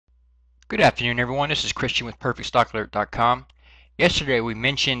Good afternoon, everyone. This is Christian with PerfectStockAlert.com. Yesterday we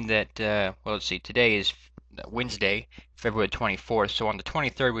mentioned that, let's see, today is Wednesday, February 24th. So on the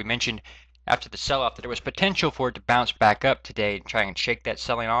 23rd, we mentioned after the sell-off that there was potential for it to bounce back up today and try and shake that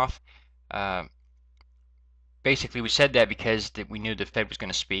selling off. Uh, Basically, we said that because we knew the Fed was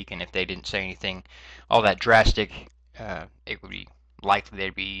going to speak, and if they didn't say anything all that drastic, it would be likely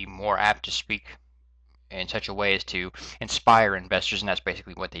they'd be more apt to speak in such a way as to inspire investors, and that's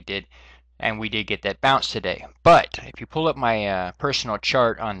basically what they did. And we did get that bounce today. But if you pull up my personal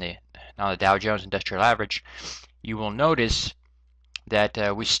chart on the Dow Jones Industrial Average, you will notice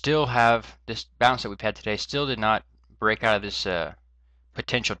that we still have this bounce that we've had today. Still did not break out of this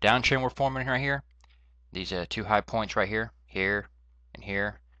potential downtrend we're forming right here. These two high points right here, and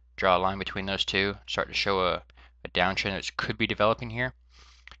here. Draw a line between those two. Start to show a downtrend that could be developing here.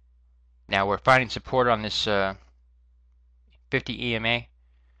 Now we're finding support on this 50 EMA,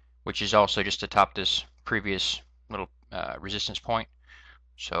 which is also just atop this previous little resistance point.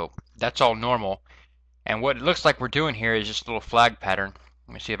 So that's all normal. And what it looks like we're doing here is just a little flag pattern.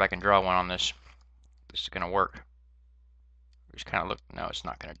 Let me see if I can draw one on this. This is going to work. Just kind of look. No, it's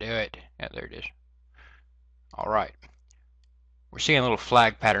not going to do it. Yeah, there it is. All right. We're seeing a little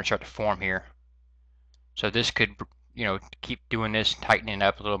flag pattern start to form here. So this could, keep doing this, tightening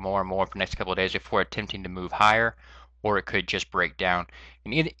up a little more and more for the next couple of days before attempting to move higher, or it could just break down.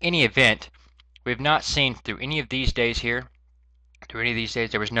 In any event, we have not seen through any of these days here,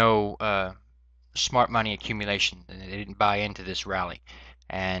 there was no smart money accumulation. They didn't buy into this rally,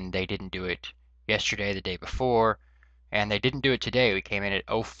 and they didn't do it yesterday, the day before, and they didn't do it today. We came in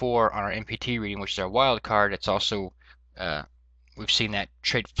at 04 on our MPT reading, which is our wild card. It's also, we've seen that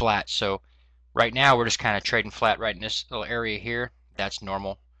trade flat. So right now we're just kind of trading flat right in this little area here. That's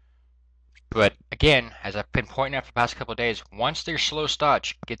normal. But again, as I've been pointing out for the past couple of days, once their slow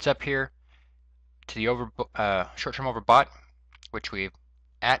start gets up here to the short-term overbought, which we're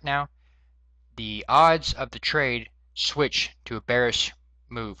at now, the odds of the trade switch to a bearish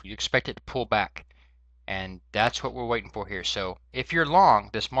move. You expect it to pull back, and that's what we're waiting for here. So if you're long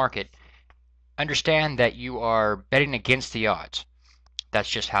this market, understand that you are betting against the odds. That's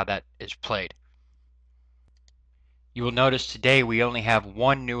just how that is played. You will notice today we only have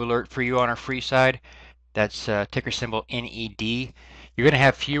one new alert for you on our free side. That's ticker symbol NED. You're going to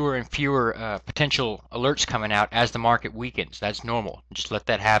have fewer and fewer potential alerts coming out as the market weakens. That's normal. Just let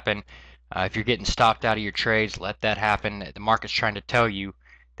that happen. If you're getting stopped out of your trades, let that happen. The market's trying to tell you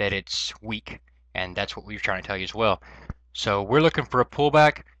that it's weak, and that's what we're trying to tell you as well. So we're looking for a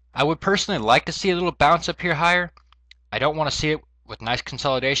pullback. I would personally like to see a little bounce up here higher. I don't want to see it with nice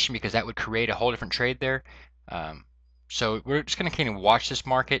consolidation because that would create a whole different trade there. So we're just going to kind of watch this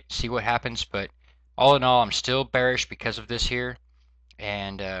market, see what happens. But all in all, I'm still bearish because of this here.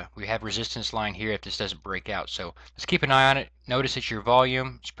 And we have resistance line here if this doesn't break out. So let's keep an eye on it. Notice that your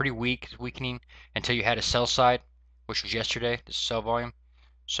volume is pretty weak, it's weakening until you had a sell side, which was yesterday, this sell volume.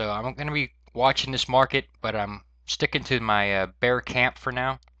 So I'm going to be watching this market, but I'm sticking to my bear camp for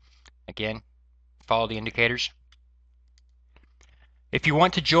now. Again, follow the indicators. If you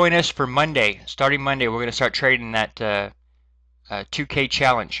want to join us for Monday, starting Monday, we're going to start trading that 2K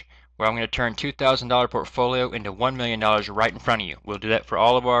challenge, where I'm going to turn $2,000 portfolio into $1 million right in front of you. We'll do that for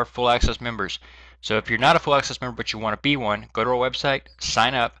all of our full access members. So if you're not a full access member but you want to be one, go to our website,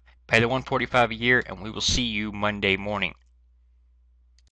 sign up, pay the $145 a year, and we will see you Monday morning.